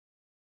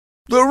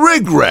The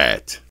Rig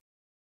Rat.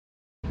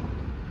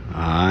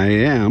 I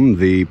am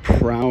the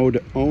proud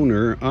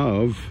owner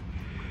of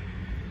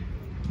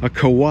a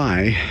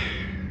Kawai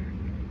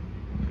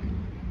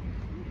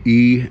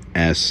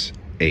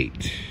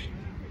ES8,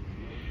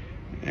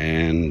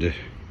 and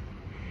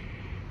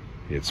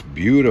it's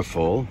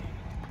beautiful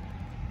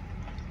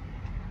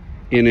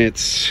in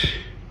its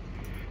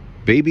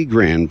baby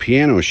grand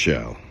piano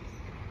shell.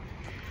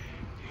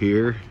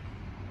 Here,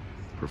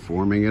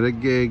 performing at a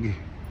gig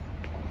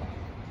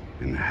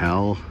in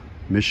Hell,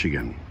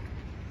 Michigan.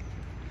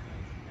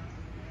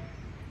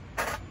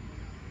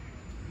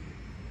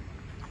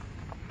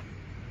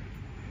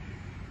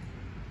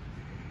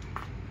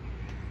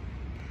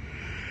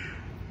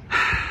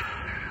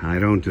 I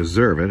don't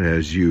deserve it,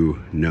 as you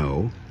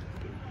know.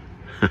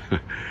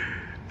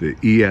 The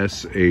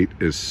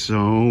ES8 is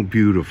so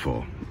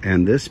beautiful,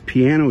 and this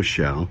piano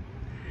shell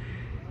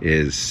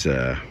is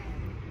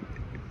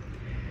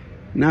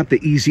not the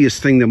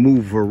easiest thing to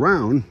move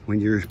around when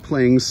you're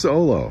playing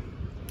solo.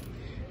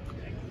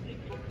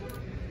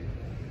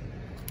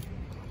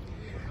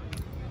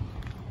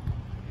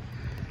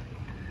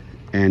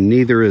 And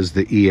neither is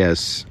the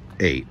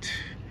ES8.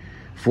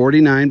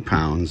 49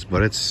 pounds,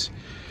 but it's,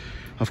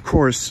 of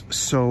course,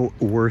 so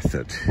worth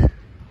it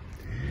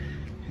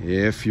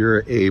if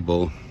you're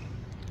able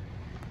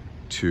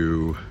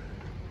to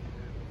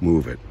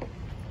move it.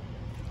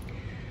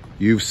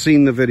 You've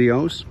seen the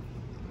videos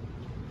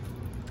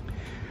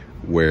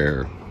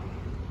where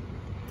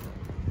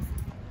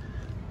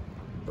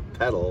the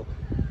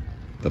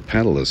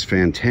pedal is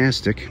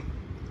fantastic,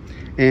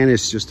 and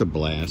it's just a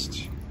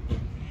blast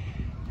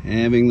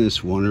having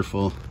this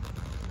wonderful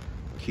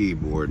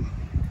keyboard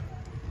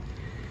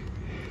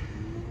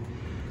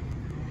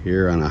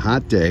here on a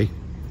hot day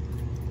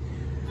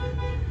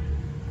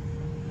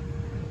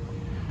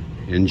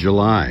in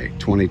July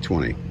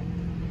 2020.